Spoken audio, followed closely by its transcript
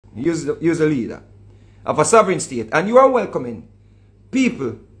You're the leader of a sovereign state, and you are welcoming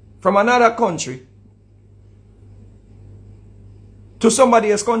people from another country to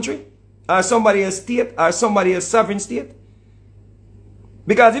somebody else's country, or somebody else's state, or somebody else's sovereign state.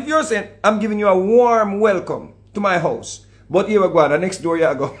 Because if you're saying, I'm giving you a warm welcome to my house, but you go and next door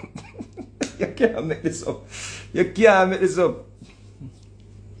you go, you can't make this up. You can't make this up.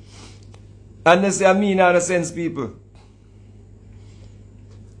 And they say, I mean, out of sense, people.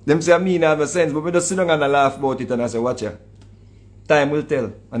 Them say, I mean, out of sense, but we just sit down and laugh about it, and I say, watch ya. Time will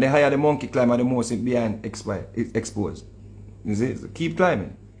tell. And they hire the monkey climber the most behind exposed. You see? So keep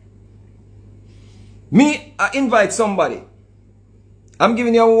climbing. Me, I invite somebody. I'm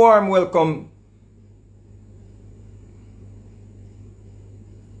giving you a warm welcome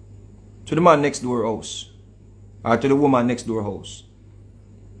to the man next door house, or to the woman next door house,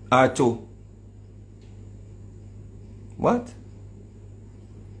 or to what?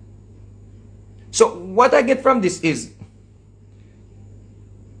 So what I get from this is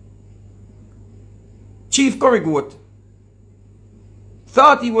Chief Currygoat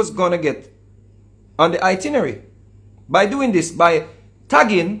thought he was gonna get on the itinerary by doing this, by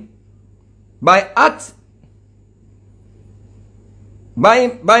tagging, by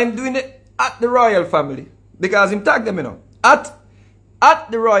him doing it at the royal family, because him tagged them, you know, at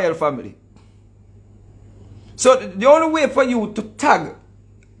the royal family. So the only way for you to tag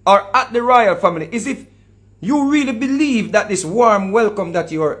or at the royal family is if you really believe that this warm welcome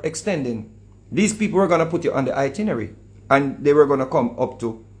that you are extending, these people were going to put you on the itinerary, and they were going to come up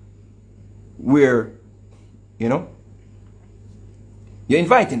to where, you know, you're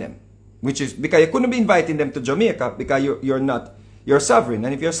inviting them, which is because you couldn't be inviting them to Jamaica because you're sovereign,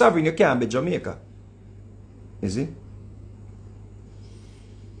 and if you're sovereign you can't be Jamaica. You see?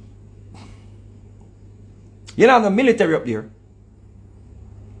 You know, the military up there.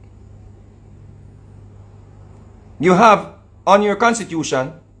 You have on your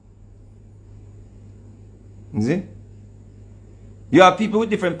constitution, you see? You have people with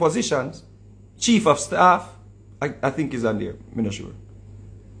different positions. Chief of staff, I think is on there, I'm not sure.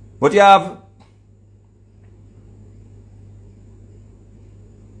 But you have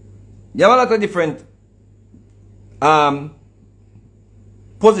a lot of different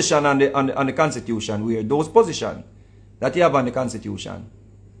position on the constitution, where those positions that you have on the constitution,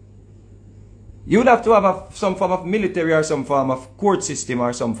 you would have to have some form of military or some form of court system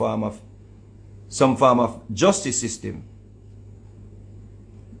or some form of justice system.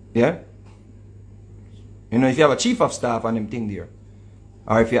 Yeah? You know, if you have a chief of staff and them thing there,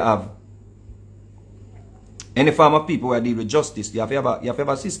 or if you have any form of people who deal with justice, you have to have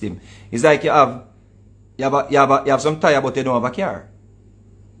a system. It's like you have some tire but you don't have a car.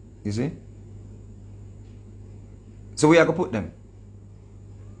 You see? So where you going to put them?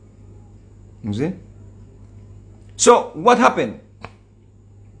 You see? So what happened?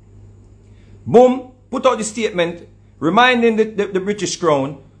 Boom, put out the statement reminding the British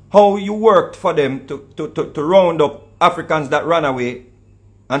Crown how you worked for them to round up Africans that ran away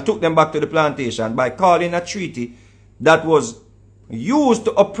and took them back to the plantation by calling a treaty that was used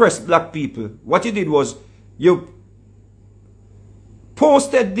to oppress black people. What you did was you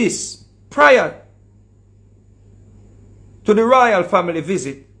posted this prior to the royal family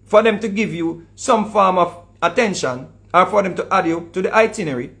visit for them to give you some form of attention or for them to add you to the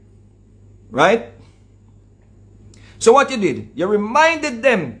itinerary. Right? So what you did, you reminded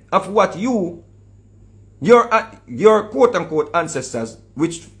them of what your quote-unquote ancestors,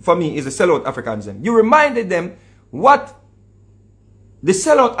 which for me is the sellout Africanism, you reminded them what the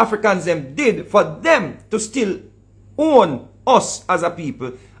sellout Africanism did for them to still own us as a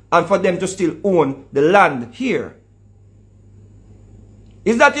people and for them to still own the land here.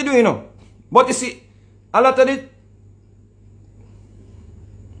 Is that you do, you know? But you see, a lot of the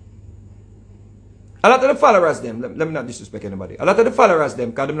followers them, let me not disrespect anybody. A lot of the followers them,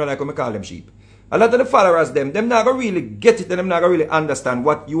 because them not like how I call them sheep. A lot of the followers them not gonna really get it and them not gonna really understand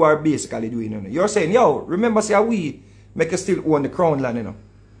what you are basically doing. You know? You're saying, yo, remember say we make you still own the crown land, you know.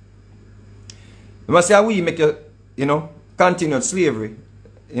 Remember say we make you know, continued slavery.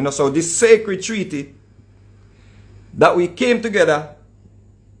 You know, so this sacred treaty that we came together,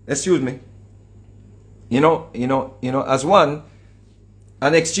 excuse me, you know, as one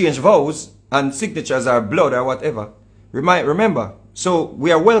and exchange vows and signatures or blood or whatever. Remember, so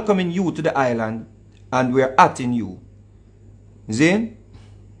we are welcoming you to the island and we are atting you. See?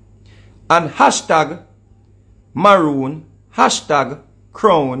 And hashtag maroon, hashtag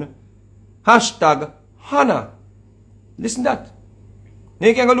crown, hashtag honor. Listen that. Now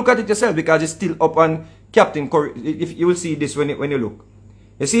you can go look at it yourself because it's still up on Captain Curry. If you will see this when you look.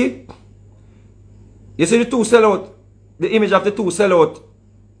 You see? You see the two sellout, the image of the two sellout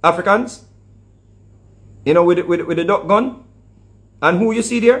Africans? You know, with the duck gun? And who you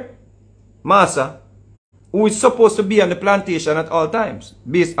see there? Massa, who is supposed to be on the plantation at all times,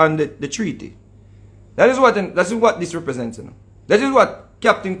 based on the treaty. That is what this represents. You know? That is what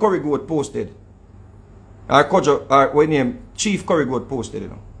Captain Corrigoat posted. Or Chief Corrigoat posted. You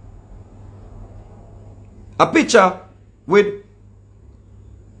know? A picture with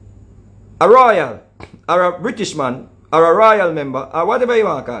a royal, or a British man, or a royal member, or whatever you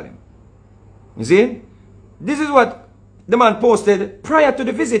want to call him. You see? This is what the man posted prior to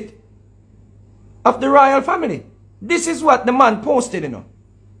the visit of the royal family. This is what the man posted, you know.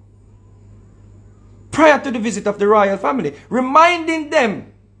 Prior to the visit of the royal family. Reminding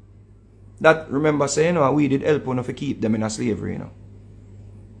them that, remember, say, you know, we did help enough to keep them in a slavery, you know.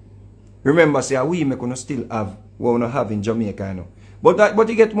 Remember, say, we may still have what we have in Jamaica, you know. But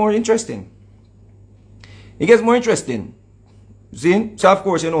it gets more interesting. It gets more interesting. See? So, of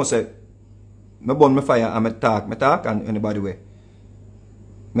course, you know, say, I burn my fire and I talk, and anybody way.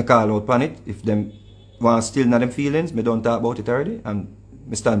 I call out on it. If them want still not them feelings, I don't talk about it already, and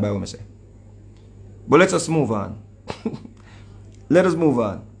I stand by what I say. But let us move on. Let us move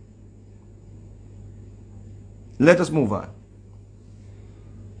on. Let us move on.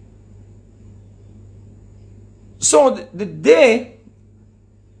 So the day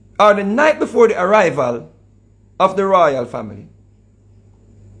or the night before the arrival of the royal family,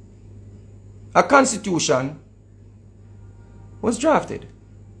 a constitution was drafted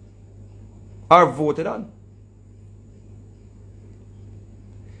or voted on.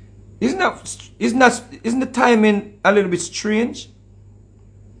 Isn't the timing a little bit strange?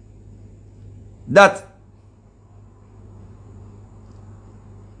 That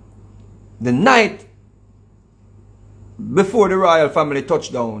the night before the royal family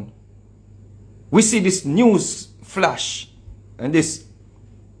touched down, we see this news flash and this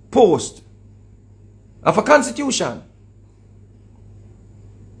post of a constitution.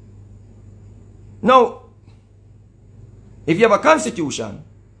 Now, if you have a constitution,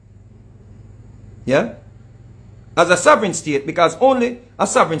 yeah, as a sovereign state, because only a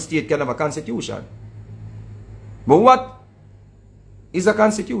sovereign state can have a constitution. But what is a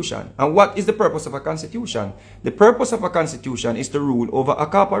constitution? And what is the purpose of a constitution? The purpose of a constitution is to rule over a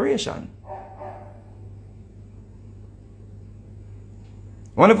corporation.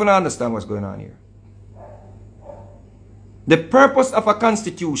 I wonder if you understand what's going on here. The purpose of a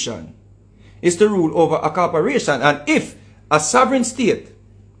constitution is to rule over a corporation. And if a sovereign state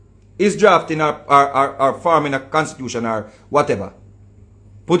is drafting or forming a constitution or whatever,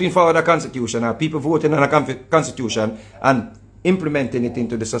 putting forward a constitution or people voting on a constitution and implementing it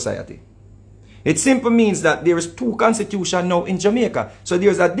into the society, it simply means that there is two constitutions now in Jamaica. So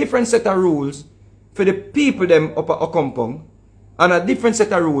there's a different set of rules for the people them up a compound and a different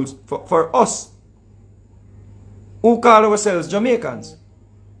set of rules for us who call ourselves Jamaicans.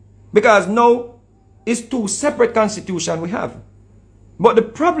 Because now it's two separate constitutions we have. But the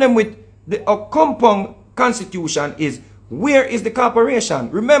problem with the compound constitution is, where is the corporation?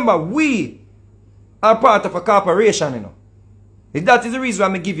 Remember, we are part of a corporation, you know. That is the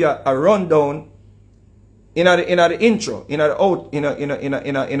reason why I give you a rundown in the intro, in the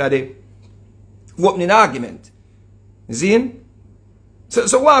opening argument. See?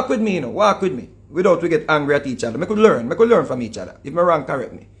 So walk with me, you know, walk with me. Without we get angry at each other. I could learn from each other. If I'm wrong,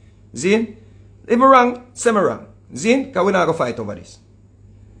 correct me. See? If I'm wrong, say me wrong. See? Because we're not going to fight over this.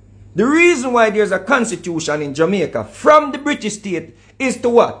 The reason why there's a constitution in Jamaica from the British state is to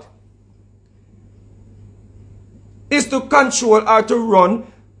what? Is to control or to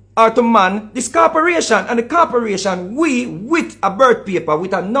run or to man this corporation. And the corporation, we, with a birth paper,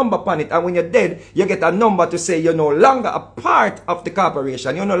 with a number upon it, and when you're dead, you get a number to say you're no longer a part of the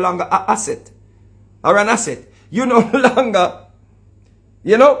corporation. You're no longer an asset. Or an asset. You're no longer,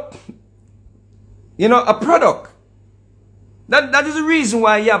 you know, a product. That is the reason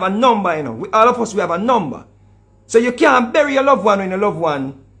why you have a number, you know. All of us, we have a number. So you can't bury your loved one when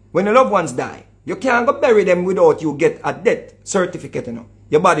your loved ones die. You can't go bury them without you get a death certificate, you know.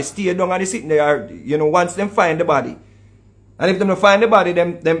 Your body stay down and they sitting there, you know, once them find the body. And if them don't find the body,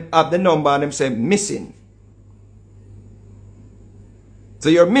 them have the number and them say missing. So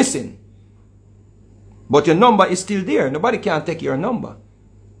you're missing. But your number is still there. Nobody can take your number.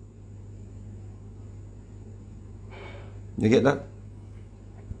 You get that?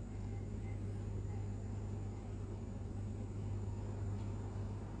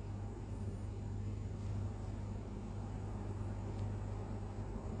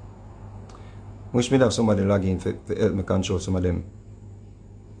 Wish me to have somebody log in to help me control some of them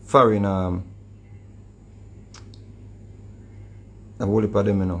foreign a whole heap of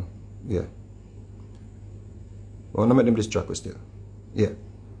them, you know. Yeah. Well, not make them distract us still. Yeah.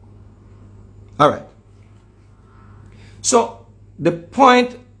 Alright. So the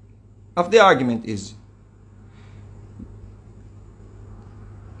point of the argument is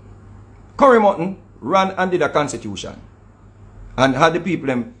Curry Mutton ran and did a constitution and had the people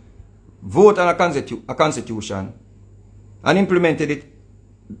them vote on a constitution and implemented it,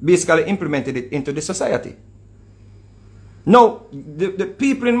 basically implemented it into the society. Now, the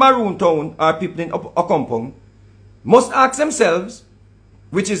people in Maroon Town or people in Okompong must ask themselves,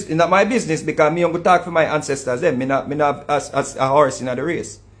 which is not my business because me don't go talk for my ancestors, them. Me not as a horse in the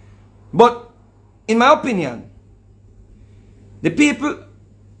race. But, in my opinion, the people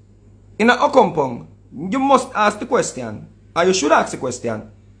in Okompong, you must ask the question, or you should ask the question,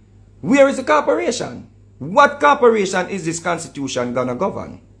 where is the corporation? What corporation is this constitution gonna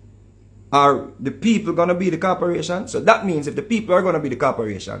govern? Are the people gonna be the corporation? So that means if the people are gonna be the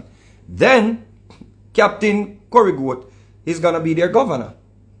corporation, then Captain Currygoat is gonna be their governor.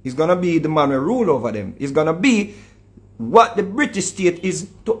 He's gonna be the man who rule over them. He's gonna be what the British state is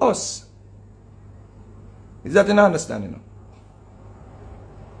to us. Is that an understanding?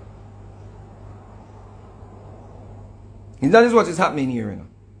 That is what is happening here, you know.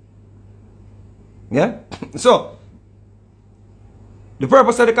 Yeah? So, the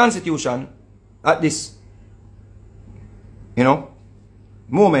purpose of the Constitution at this, you know,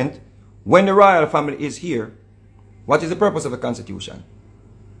 moment, when the royal family is here, what is the purpose of the Constitution?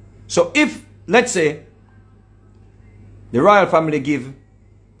 So if, let's say, the royal family give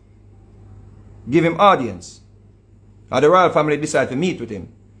him audience, or the royal family decide to meet with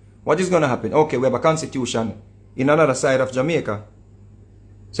him, what is going to happen? Okay, we have a constitution in another side of Jamaica.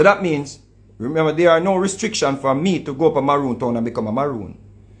 So that means, remember, there are no restrictions for me to go up a Maroon Town and become a Maroon.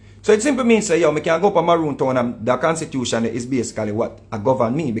 So it simply means, yo, I can go up a Maroon Town and the constitution is basically what? I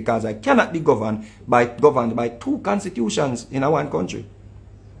govern me, because I cannot be governed by two constitutions in one country.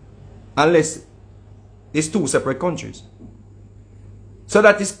 Unless it's two separate countries. So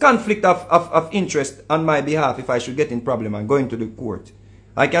that is conflict of interest on my behalf if I should get in problem and going to the court.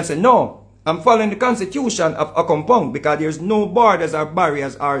 I can say, no, I'm following the constitution of Okompong because there's no borders or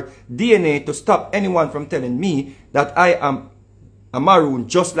barriers or DNA to stop anyone from telling me that I am a Maroon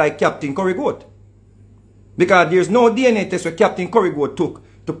just like Captain Currygoat. Because there's no DNA test where Captain Currygoat took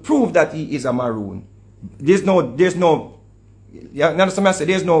to prove that he is a Maroon. There's no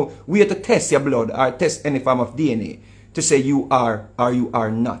way to test your blood or test any form of DNA to say you are or you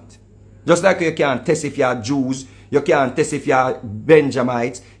are not. Just like you can't test if you are Jews, you can't test if you are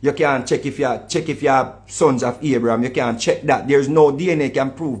Benjamites, you can't check if you are sons of Abraham, you can't check that. There's no DNA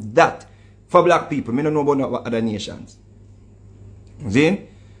can prove that for black people. I don't know about other nations. See?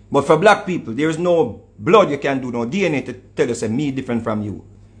 But for black people, there is no blood you can do, no DNA to tell us me different from you.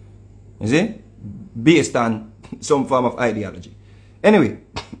 You see? Based on some form of ideology. Anyway.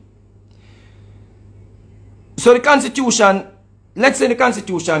 So the Constitution, let's say the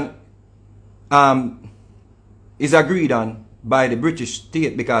Constitution is agreed on by the British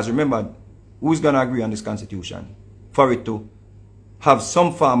state, because remember, who's going to agree on this Constitution for it to have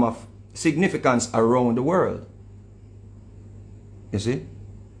some form of significance around the world? You see?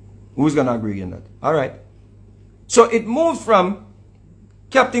 Who's going to agree on that? Alright. So it moves from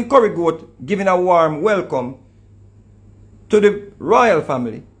Captain Currygoat giving a warm welcome to the royal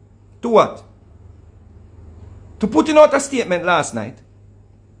family to what? To putting out a statement last night.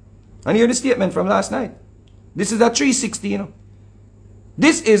 And hear the statement from last night. This is a 360, you know.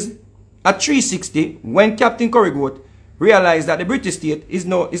 This is a 360 when Captain Currygoat realized that the British state is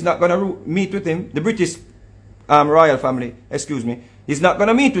not going to meet with him. The British royal family, excuse me, is not going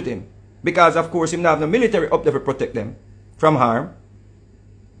to meet with him. Because, of course, him not have no military up there to protect them from harm.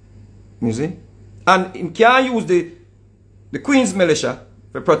 You see? And he can't use the Queen's militia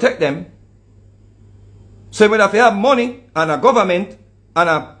to protect them. So he would have to have money and a government and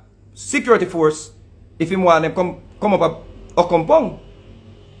a security force if he want them come up a Okompong.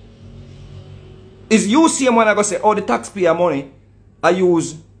 Is you see him when I go say, oh, the taxpayer money I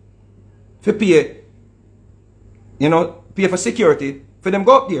use for pay, you know, pay for security for them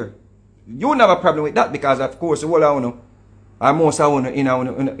go up there. You wouldn't have a problem with that because, of course, all I know, or most I want in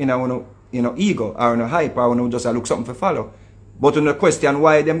our you know, ego or in a hype or want just look something for follow. But on the question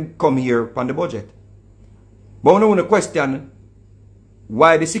why them come here on the budget. But on the question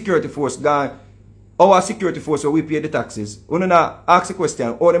why the security force gone, our security force where we pay the taxes, we not ask the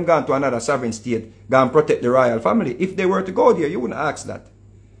question, how them gone to another sovereign state, go and protect the royal family. If they were to go there, you wouldn't ask that.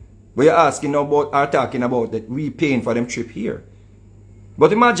 But you're asking about, or talking about that we paying for them trip here.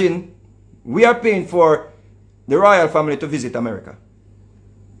 But imagine, we are paying for the royal family to visit America.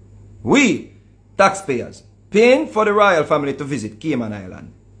 We, taxpayers, paying for the royal family to visit Cayman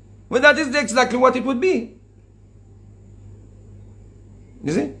Island. Well, that is exactly what it would be.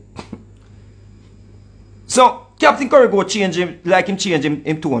 You see? So, Captain Curry go change him, like him change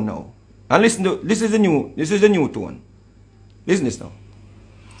him tone now. And listen to, this is the new tone. Listen this now.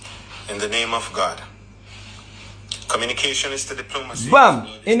 In the name of God. Communication is to diplomacy. Bam!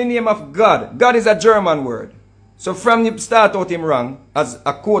 In the name of God. God is a German word. So from the start out him wrong as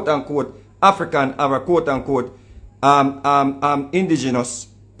a quote-unquote African or a quote-unquote indigenous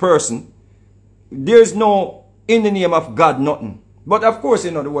person. There's no in the name of God nothing. But of course,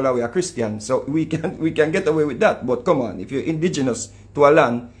 you know, the world we are Christian, so we can get away with that. But come on, if you're indigenous to a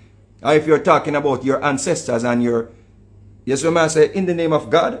land, or if you're talking about your ancestors and your, yes, you might say in the name of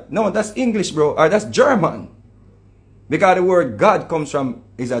God. No, that's English, bro, or that's German. Because the word God comes from,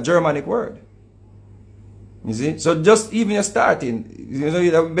 is a Germanic word. You see? So just even you're starting, you know,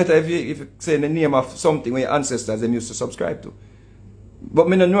 it's better if you say the name of something where your ancestors them used to subscribe to. But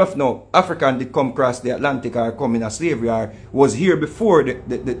me don't know if no African did come across the Atlantic or come in a slavery or was here before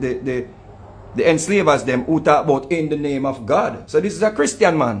the enslavers them who talk about in the name of God. So this is a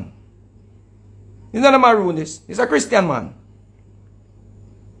Christian man. He's not a maroon, this. He's a Christian man.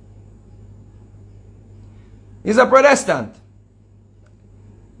 He's a Protestant.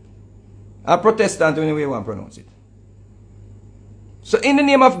 A Protestant, any way you want to pronounce it. So in the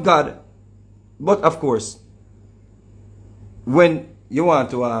name of God, but of course, when you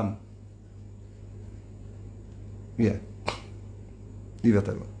want to, yeah, leave it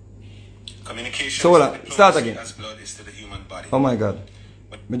alone. Communication so start again. as blood is to the human body. Oh my God,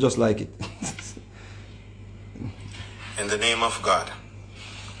 me just like it. In the name of God.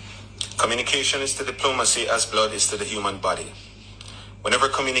 Communication is to diplomacy as blood is to the human body. Whenever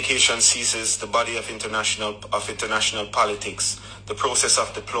communication ceases, the body of international politics, the process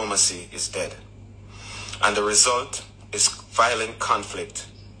of diplomacy is dead. And the result is violent conflict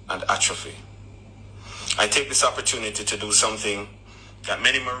and atrophy. I take this opportunity to do something that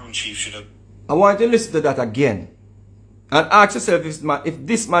many Maroon chiefs should have. I want you to listen to that again. And ask yourself if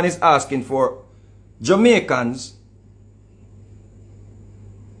this man is asking for Jamaicans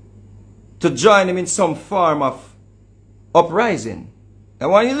to join him in some form of uprising. I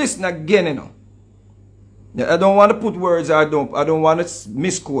want you to listen again, you know. I don't want to put words, I don't want to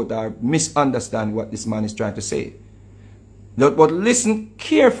misquote or misunderstand what this man is trying to say. But listen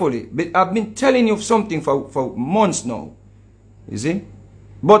carefully. I've been telling you something for months now. You see?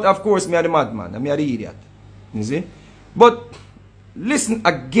 But of course, me are the madman. Me are the idiot. You see? But listen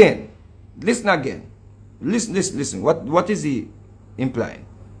again. Listen again. Listen. What is he implying?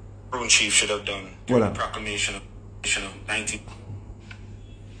 Maroon chief should have done during the proclamation of 19.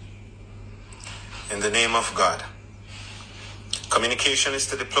 In the name of God. Communication is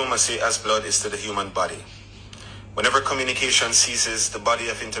to diplomacy as blood is to the human body. Whenever communication ceases, the body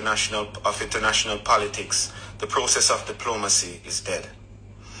of international politics, the process of diplomacy is dead.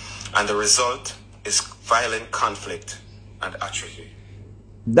 And the result is violent conflict and atrophy.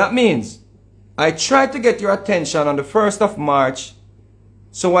 That means I tried to get your attention on the 1st of March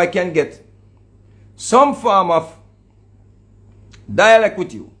so I can get some form of dialogue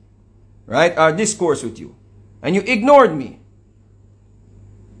with you, right? Or discourse with you. And you ignored me.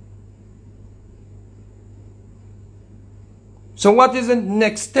 So what is the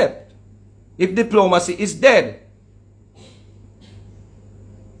next step if diplomacy is dead?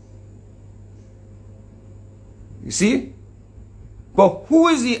 You see? But who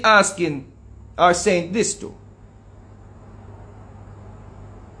is he asking or saying this to?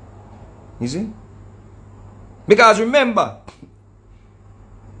 You see? Because remember,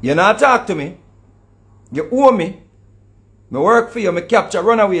 you not talk to me, you owe me, I work for you, I capture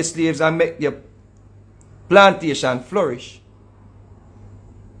runaway slaves and make your plantation flourish.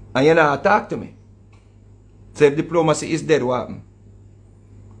 And you not talk to me. So if diplomacy is dead, what happen?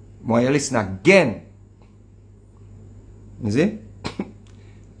 Why you listen again? You see?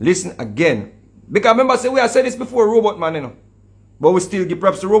 Listen again. Because remember, say we have said this before, Robot Man, you know. But we still give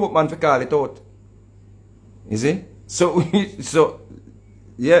props to Robot Man for call it out. You see? So,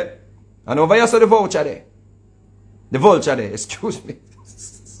 yeah. And over here, so the vulture there. The vulture there, excuse me.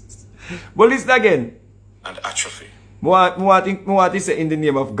 But listen again. And atrophy. What to say in the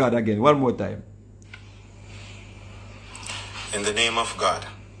name of God again. One more time. In the name of God.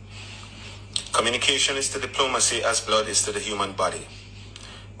 Communication is to diplomacy as blood is to the human body.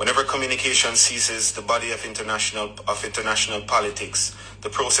 Whenever communication ceases, the body of international politics, the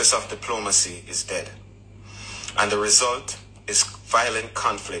process of diplomacy is dead. And the result is violent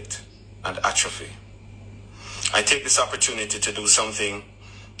conflict and atrophy. I take this opportunity to do something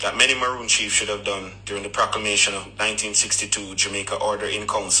that many Maroon chiefs should have done during the proclamation of 1962 Jamaica Order in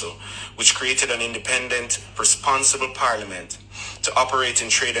Council, which created an independent, responsible parliament to operate in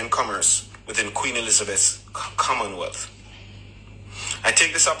trade and commerce within Queen Elizabeth's Commonwealth. I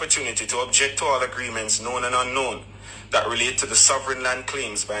take this opportunity to object to all agreements, known and unknown, that relate to the sovereign land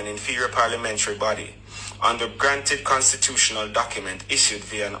claims by an inferior parliamentary body under granted constitutional document issued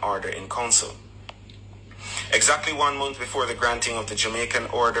via an order in council. Exactly 1 month before the granting of the Jamaican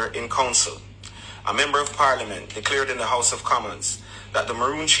Order in Council, a member of Parliament declared in the House of Commons that the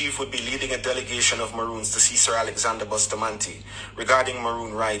Maroon chief would be leading a delegation of Maroons to see Sir Alexander Bustamante regarding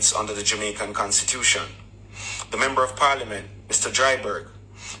Maroon rights under the Jamaican Constitution. The Member of Parliament, Mr. Dryburgh,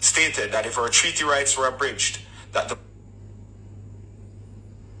 stated that if our treaty rights were abridged, that the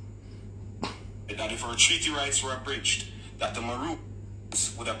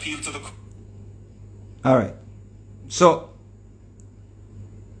Maroons would appeal to the... All right. So,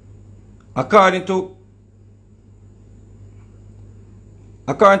 according to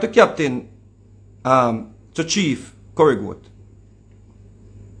Captain, to Chief Corrigoat,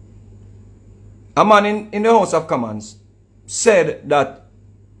 a man in the House of Commons said that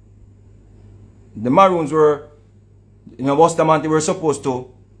the Maroons were, Bustamante were supposed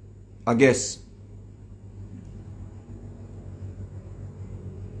to, I guess,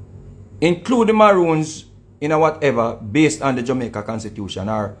 include the Maroons in a whatever based on the Jamaica Constitution.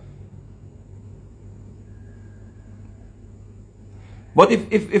 But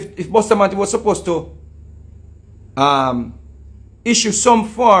if Bustamante was supposed to issue some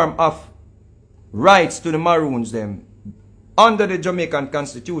form of rights to the Maroons them under the Jamaican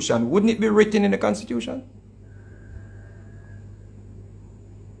Constitution, wouldn't it be written in the Constitution?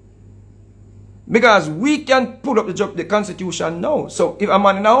 Because we can pull up the Constitution now. So if a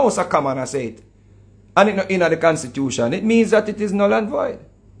man in a house a come and say it, and it's not in the Constitution, it means that it is null and void.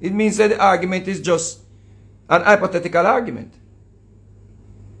 It means that the argument is just an hypothetical argument.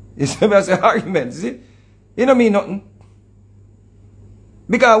 It's just an argument, see? It don't mean nothing.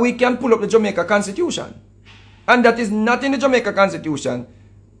 Because we can pull up the Jamaica Constitution. And that is not in the Jamaica Constitution.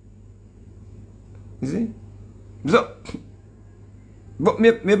 You see? So, but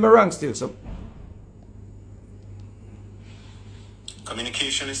maybe I'm wrong still, so.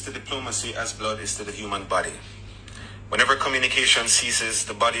 Communication is to diplomacy as blood is to the human body. Whenever communication ceases,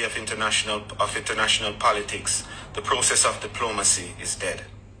 the body of international politics, the process of diplomacy is dead.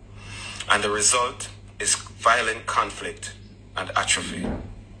 And the result is violent conflict and atrophy.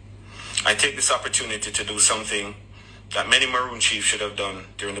 I take this opportunity to do something that many Maroon chiefs should have done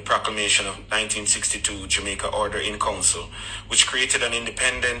during the proclamation of 1962 Jamaica Order in Council, which created an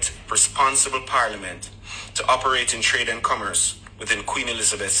independent, responsible parliament to operate in trade and commerce within Queen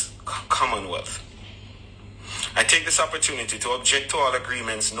Elizabeth's Commonwealth. I take this opportunity to object to all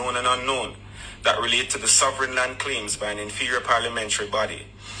agreements, known and unknown, that relate to the sovereign land claims by an inferior parliamentary body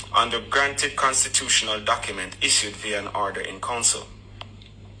under granted constitutional document issued via an order in council.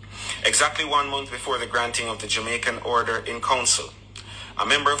 Exactly 1 month before the granting of the Jamaican Order in Council, a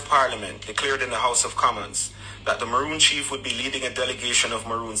member of Parliament declared in the House of Commons that the Maroon chief would be leading a delegation of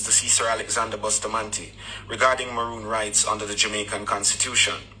Maroons to see Sir Alexander Bustamante regarding Maroon rights under the Jamaican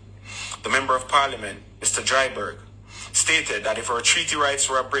Constitution. The Member of Parliament, Mr. Dryburgh, stated that if our treaty rights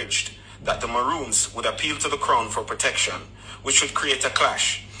were abridged, that the Maroons would appeal to the Crown for protection, which would create a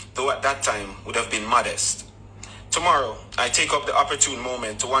clash, though at that time would have been modest. Tomorrow, I take up the opportune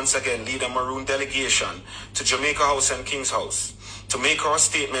moment to once again lead a Maroon delegation to Jamaica House and King's House to make our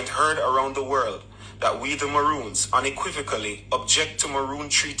statement heard around the world that we the Maroons unequivocally object to Maroon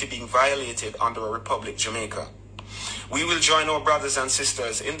Treaty being violated under a Republic Jamaica. We will join our brothers and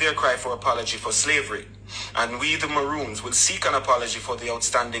sisters in their cry for apology for slavery, and we the Maroons will seek an apology for the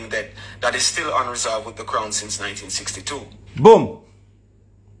outstanding debt that is still unresolved with the Crown since 1962. Boom.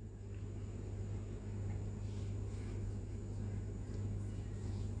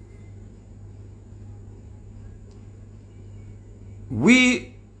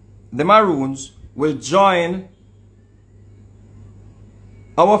 We, the Maroons, will join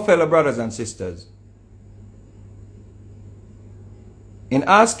our fellow brothers and sisters in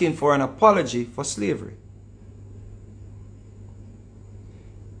asking for an apology for slavery.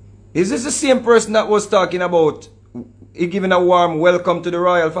 Is this the same person that was talking about giving a warm welcome to the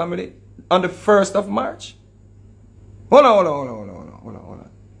royal family on the 1st of March? Hold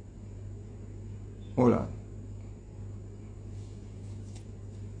on.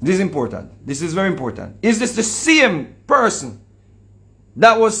 This is important. This is very important. Is this the same person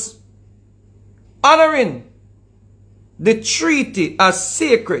that was honoring the treaty as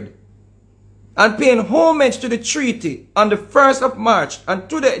sacred and paying homage to the treaty on the 1st of March and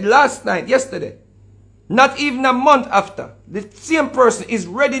today, last night, yesterday, not even a month after, the same person is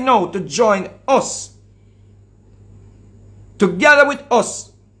ready now to join us, to gather with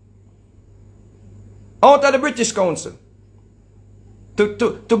us out of the British Council, to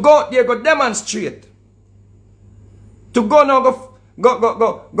go out there, go demonstrate, to go now,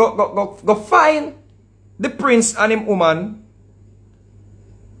 go find the prince and him woman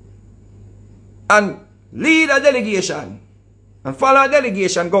and lead a delegation and follow a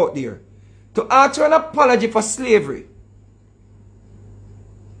delegation, go out there to ask for an apology for slavery.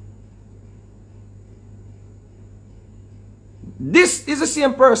 This is the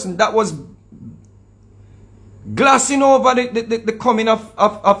same person that was glossing over the coming of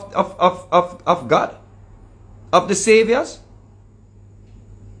God, of the saviors,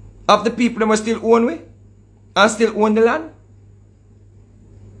 of the people that were still own way and still own the land.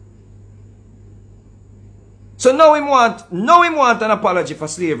 So now him want an apology for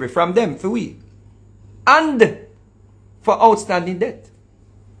slavery from them, for we, and for outstanding debt.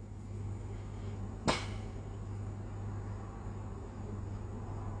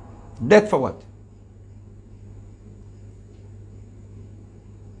 Debt for what?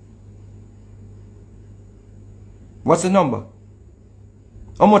 What's the number?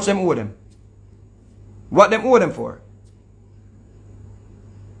 How much them owe them? What them owe them for?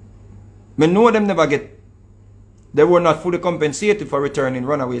 Me know them never get. They were not fully compensated for returning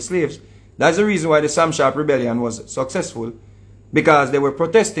runaway slaves. That's the reason why the Sam Sharp Rebellion was successful. Because they were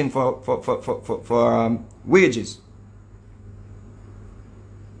protesting for wages.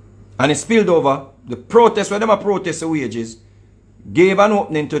 And it spilled over. The protest, where them a protest the wages, gave an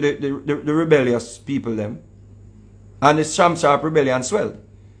opening to the rebellious people them. And the Sam Sharp Rebellion swelled.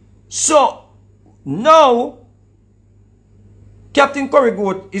 So, now, Captain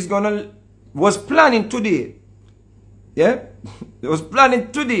Currygoat was planning today, yeah? He was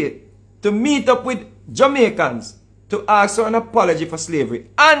planning today to meet up with Jamaicans to ask for an apology for slavery.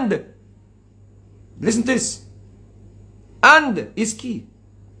 And, listen to this, and is key.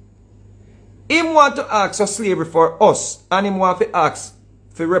 Him want to ask for slavery for us, and him want to ask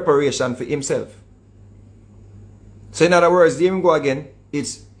for reparation for himself. So in other words, here we go again,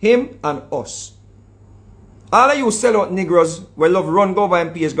 it's him and us. All of you sell out Negroes who love run go over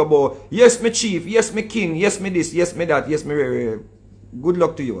MPs go bow. Yes, me chief. Yes, me king. Yes, me this. Yes, me that. Yes, me good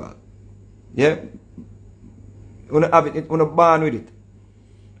luck to you all. Yeah? Wanna have it. Wanna born with it.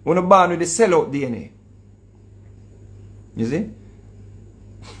 Wanna born with the sellout DNA. You see?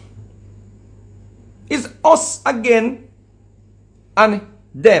 It's us again and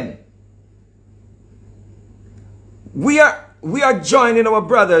them. We are joining our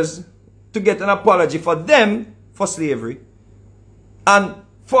brothers to get an apology for them for slavery and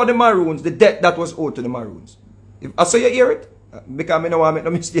for the Maroons, the debt that was owed to the Maroons. I saw you hear it, because I don't want to make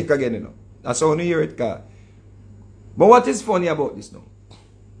no mistake again, you know. I saw you hear it, car. But what is funny about this now?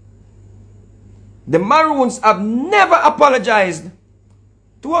 The Maroons have never apologized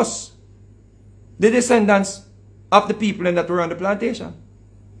to us, the descendants of the people that were on the plantation.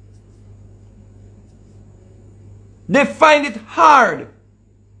 They find it hard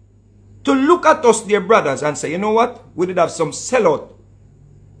to look at us, dear brothers, and say, you know what? We did have some sellout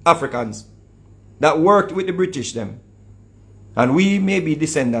Africans that worked with the British them. And we may be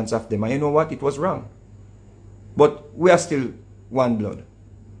descendants of them. And you know what? It was wrong. But we are still one blood.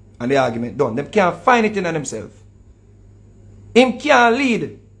 And the argument done. Them can't find it in themselves. Him can't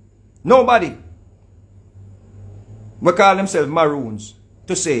lead nobody. We call themselves Maroons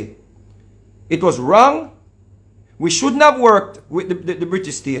to say it was wrong. We shouldn't have worked with the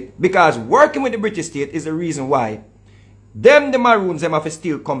British state, because working with the British state is the reason why them, the Maroons, them have to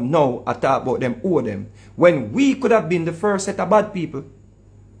still come now and talk about them, owe them, when we could have been the first set of bad people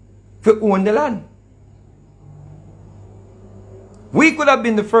to own the land. We could have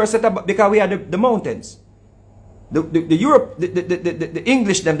been the first set of, because we had the mountains. The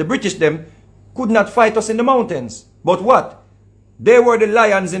English them, the British them, could not fight us in the mountains. But what? They were the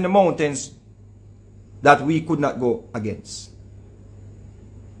lions in the mountains that we could not go against.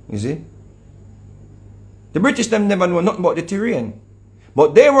 You see? The British them never know nothing about the terrain.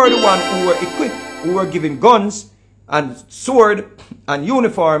 But they were the ones who were equipped, who were given guns and sword and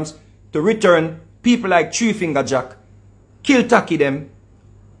uniforms to return people like Three Finger Jack, kill Taki them,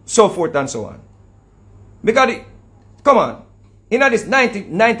 so forth and so on. Because, come on, in this 90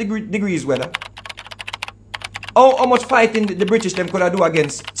 degrees weather, how much fighting the British them could have do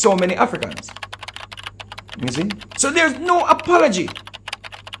against so many Africans? You see? So there's no apology.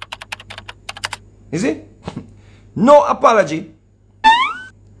 You see? No apology.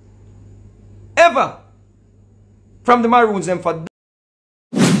 Ever. From the Maroons them for